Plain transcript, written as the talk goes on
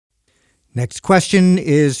Next question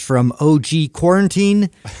is from OG Quarantine.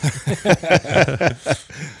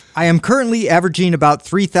 I am currently averaging about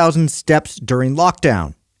 3,000 steps during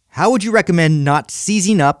lockdown. How would you recommend not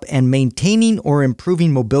seizing up and maintaining or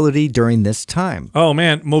improving mobility during this time? Oh,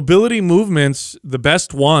 man. Mobility movements, the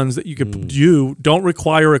best ones that you could do, don't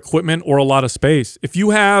require equipment or a lot of space. If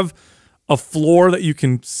you have a floor that you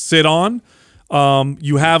can sit on,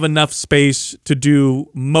 you have enough space to do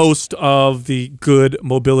most of the good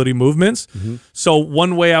mobility movements. So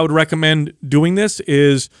one way I would recommend doing this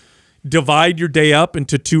is divide your day up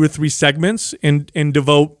into 2 or 3 segments and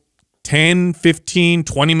devote 10, 15,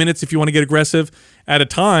 20 minutes, if you want to get aggressive, at a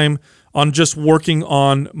time on just working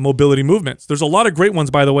on mobility movements. There's a lot of great ones,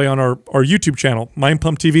 by the way, on our YouTube channel, Mind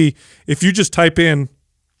Pump TV. If you just type in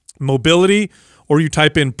mobility or you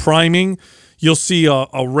type in priming, you'll see an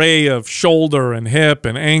array of shoulder and hip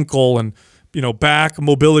and ankle and back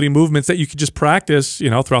mobility movements that you could just practice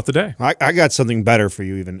throughout the day. I got something better for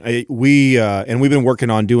you even. We've been working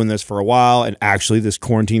on doing this for a while, and actually this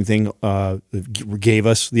quarantine thing gave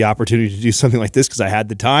us the opportunity to do something like this because I had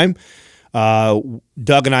the time.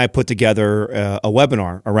 Doug and I put together a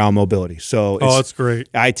webinar around mobility. So that's great.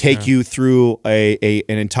 I take you through an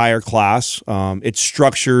entire class. It's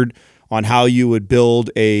structured on how you would build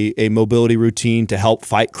a mobility routine to help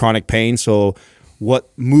fight chronic pain. So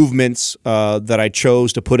what movements that I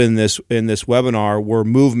chose to put in this webinar were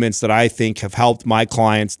movements that I think have helped my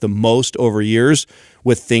clients the most over years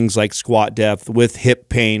with things like squat depth, with hip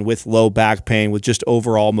pain, with low back pain, with just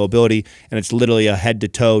overall mobility. And it's literally a head to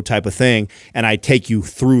toe type of thing. And I take you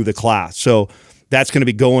through the class. So that's going to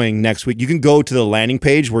be going next week. You can go to the landing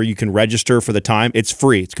page where you can register for the time. It's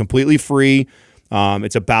free. It's completely free.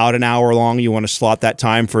 It's about an hour long. You want to slot that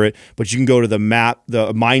time for it, but you can go to the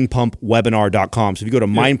mindpumpwebinar.com. So if you go to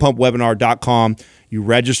mindpumpwebinar.com, you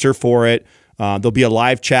register for it. There'll be a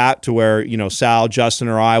live chat to where Sal, Justin,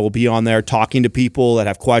 or I will be on there talking to people that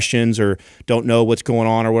have questions or don't know what's going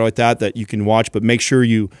on or what like that you can watch. But make sure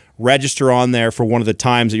you register on there for one of the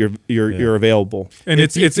times that you're available. And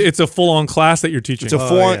it's a full on class that you're teaching. It's a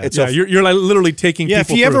full. You're like literally taking. Yeah,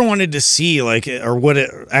 people if you through. ever wanted to see or what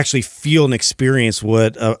it actually feel and experience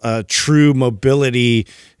what a true mobility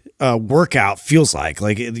workout feels like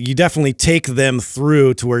you definitely take them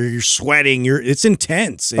through to where you're sweating. It's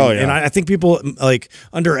intense. And I think people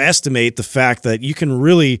underestimate the fact that you can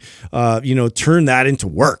really turn that into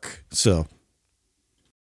work. So